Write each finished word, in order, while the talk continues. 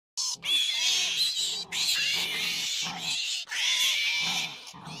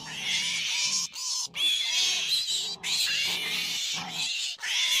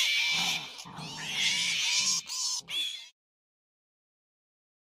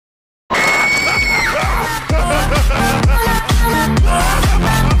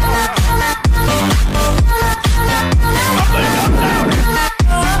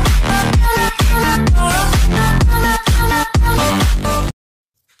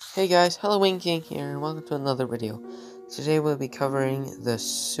Hey guys, Halloween King here, and welcome to another video. Today we'll be covering the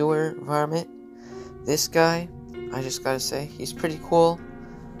sewer varmint. This guy, I just gotta say, he's pretty cool.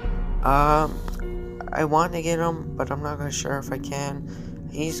 I want to get him, but I'm not gonna sure if I can.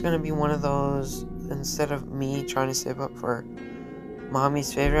 He's gonna be one of those, instead of me trying to save up for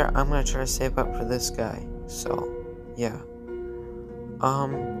mommy's favorite, I'm gonna try to save up for this guy. So, yeah.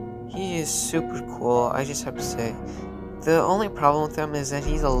 He is super cool, I just have to say. The only problem with him is that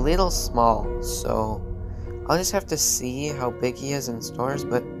he's a little small, so I'll just have to see how big he is in stores,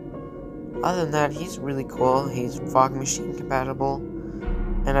 but other than that, he's really cool. He's fog machine compatible,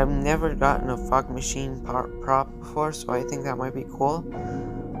 and I've never gotten a fog machine prop before, so I think that might be cool.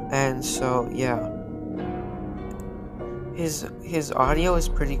 And so, yeah. His audio is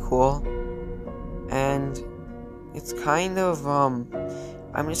pretty cool, and it's kind of,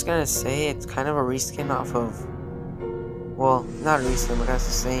 I'm just gonna say it's kind of a reskin off of, well, not a reskin, but has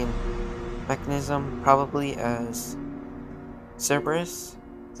the same mechanism probably as Cerberus,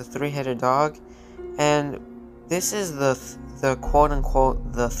 the three-headed dog, and this is the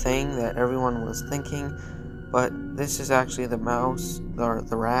quote-unquote the thing that everyone was thinking, but this is actually the mouse, or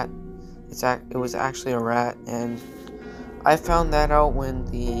the rat. It was actually a rat, and I found that out when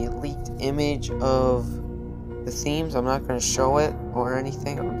the leaked image of the themes. I'm not going to show it or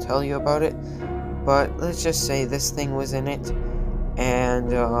anything, I'll tell you about it, but let's just say this thing was in it,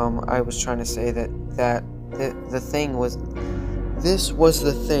 and I was trying to say that the thing was, this was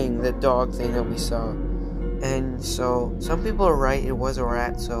the thing, the dog thing that we saw. And so some people are right, it was a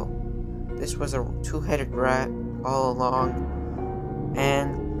rat, so this was a two-headed rat all along.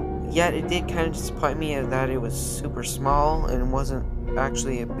 And yet it did kind of disappoint me that it was super small and wasn't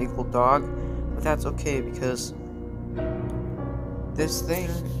actually a big old dog, but that's okay because this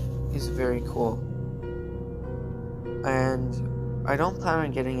thing is very cool. And I don't plan on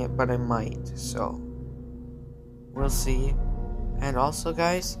getting it, but I might, so we'll see. And also,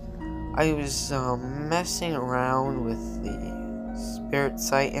 guys, I was messing around with the Spirit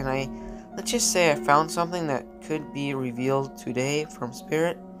site, and let's just say I found something that could be revealed today from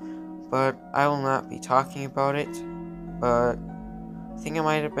Spirit, but I will not be talking about it. But I think I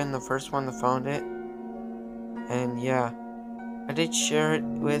might have been the first one that found it, and yeah, I did share it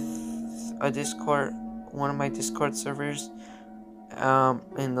with a Discord, one of my Discord servers,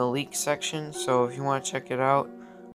 in the leak section. So if you want to check it out,